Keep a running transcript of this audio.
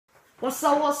What's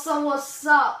up, what's up, what's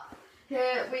up?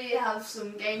 Here we have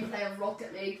some gameplay of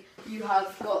Rocket League. You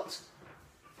have got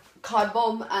Kai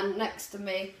Bomb, and next to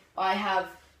me I have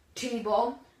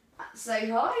T-Bomb. Say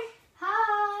hi.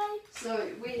 Hi. So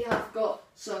we have got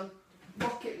some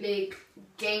Rocket League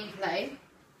gameplay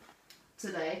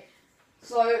today.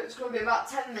 So it's going to be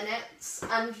about 10 minutes,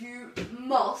 and you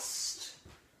must,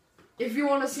 if you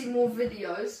want to see more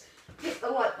videos, hit the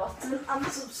like button and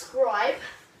subscribe.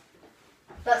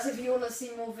 That's if you want to see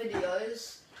more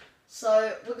videos.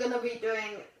 So we're going to be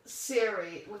doing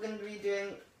series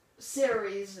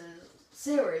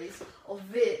of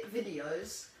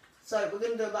videos. So we're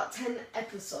going to do about 10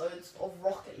 episodes of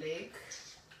Rocket League,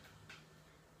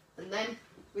 and then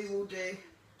we will do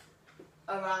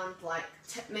around like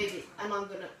maybe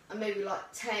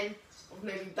like 10 of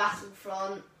maybe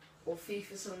Battlefront or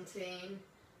FIFA 17,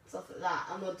 stuff like that,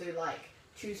 and we'll do like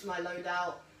choose my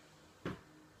loadout.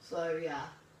 So yeah,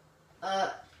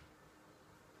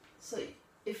 so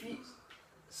if you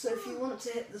want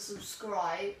to hit the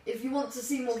subscribe, if you want to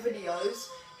see more videos,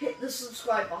 hit the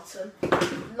subscribe button,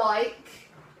 like,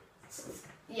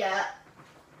 yeah,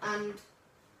 and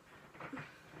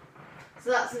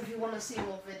so that's if you want to see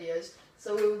more videos.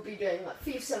 So we will be doing like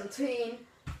FIFA 17,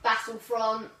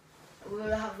 Battlefront.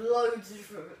 We'll have loads of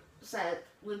different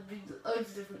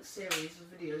series of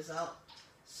videos out.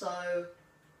 So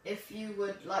if you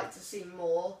would like to see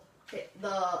more, hit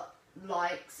the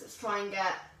likes. Let's try and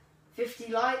get 50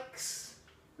 likes.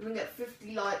 If we can get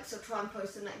 50 likes, I'll try and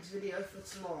post the next video for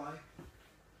tomorrow.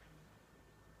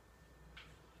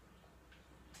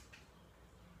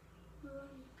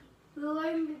 We'll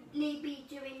only be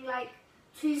doing like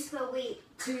 2 per week.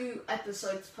 2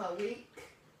 episodes per week.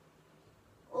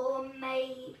 Or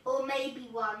maybe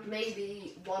 1.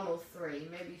 Maybe 1 or 3.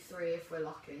 Maybe 3 if we're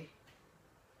lucky.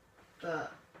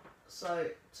 But so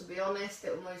to be honest,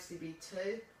 it will mostly be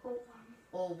 2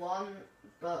 or 1.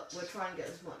 But we'll try and get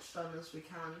as much done as we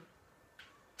can.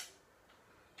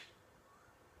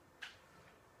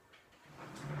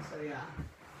 So yeah.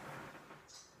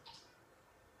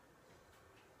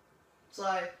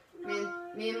 So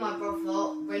me and my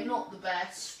brother, we're not the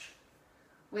best.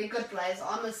 We're good players.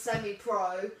 I'm a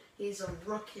semi-pro. He's a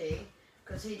rookie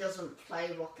because he doesn't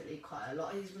play Rocket League quite a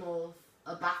lot. He's more of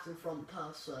a Battlefront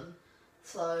person.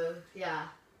 So yeah.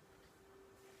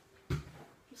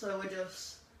 So we're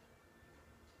just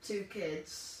 2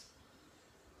 kids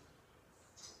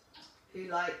who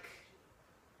like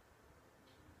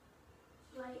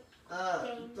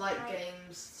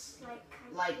games,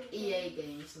 like EA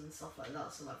games and stuff like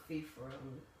that. So like FIFA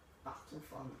and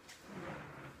Battlefront.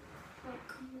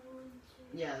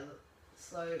 Yeah.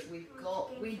 So we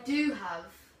do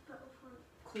have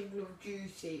Call of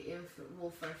Duty, Infinite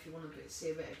Warfare, if you want to see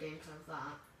a bit of gameplay of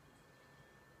that.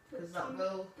 Because that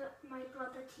will. But my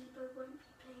brother T-Bomb won't be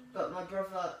playing. But my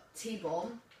brother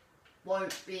T-Bomb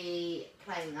won't be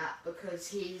playing that because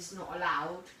he's not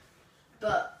allowed.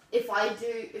 But if I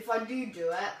do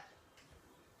it,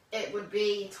 it would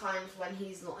be times when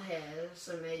he's not here.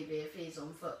 So maybe if he's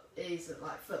at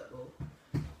like football.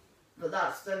 But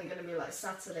that's only going to be like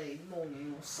Saturday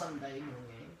morning or Sunday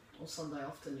morning or Sunday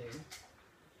afternoon.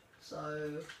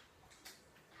 So.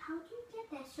 How do you get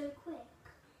there so quick?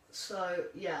 So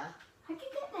yeah. How do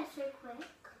you get there so quick?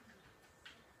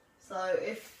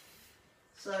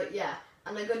 So yeah,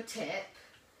 and a good tip,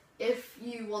 if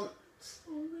you're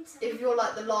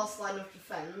like the last line of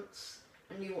defence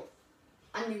and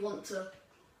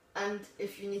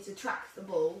if you need to track the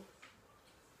ball,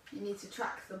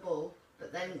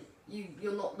 but then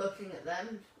you're not looking at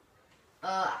them,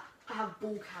 have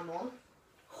ball cam on.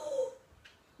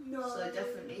 No. So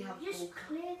definitely have just ball cam.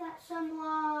 clear that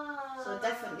someone. So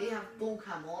definitely have ball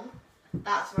cam on.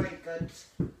 That's a very good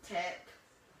tip.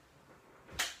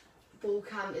 Ball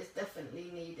cam is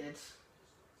definitely needed.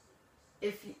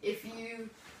 If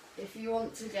you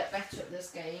want to get better at this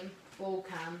game, ball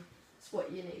cam is what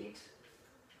you need.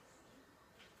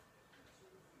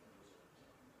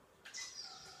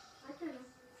 I don't know.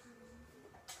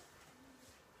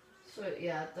 So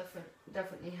yeah,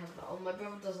 definitely have that on. My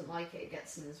brother doesn't like it; it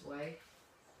gets in his way.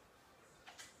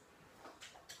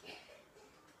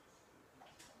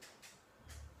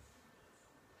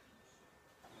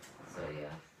 So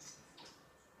yeah,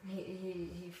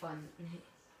 he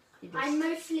I'm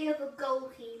mostly of a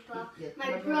goalkeeper.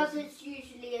 My brother's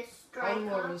usually a striker. I'm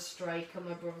more of a striker.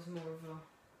 My brother's more of a.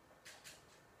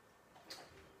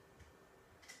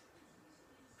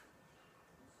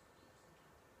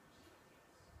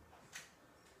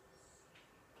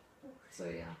 So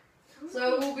yeah.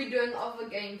 So we'll be doing other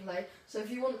gameplay. So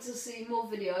if you want to see more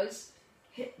videos,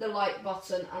 hit the like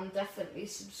button and definitely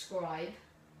subscribe.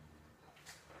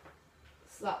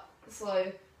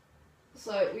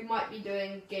 So we might be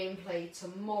doing gameplay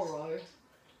tomorrow.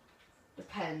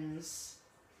 Depends.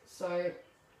 So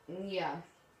yeah.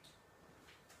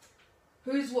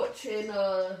 Who's watching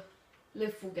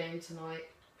Liverpool game tonight?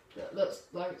 That looks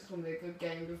like it's gonna be a good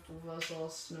game, Liverpool versus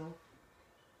Arsenal.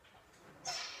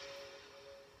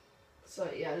 So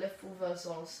yeah, Liverpool versus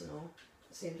Arsenal.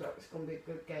 Seems like it's gonna be a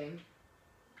good game.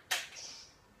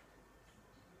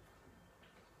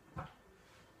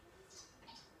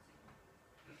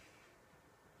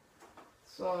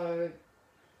 So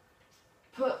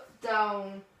put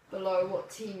down below what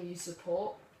team you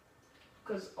support,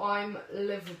 because I'm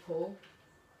Liverpool.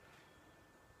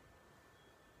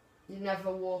 You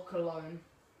never walk alone.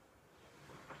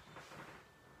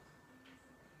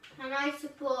 And I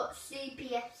support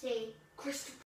CPFC. Crystal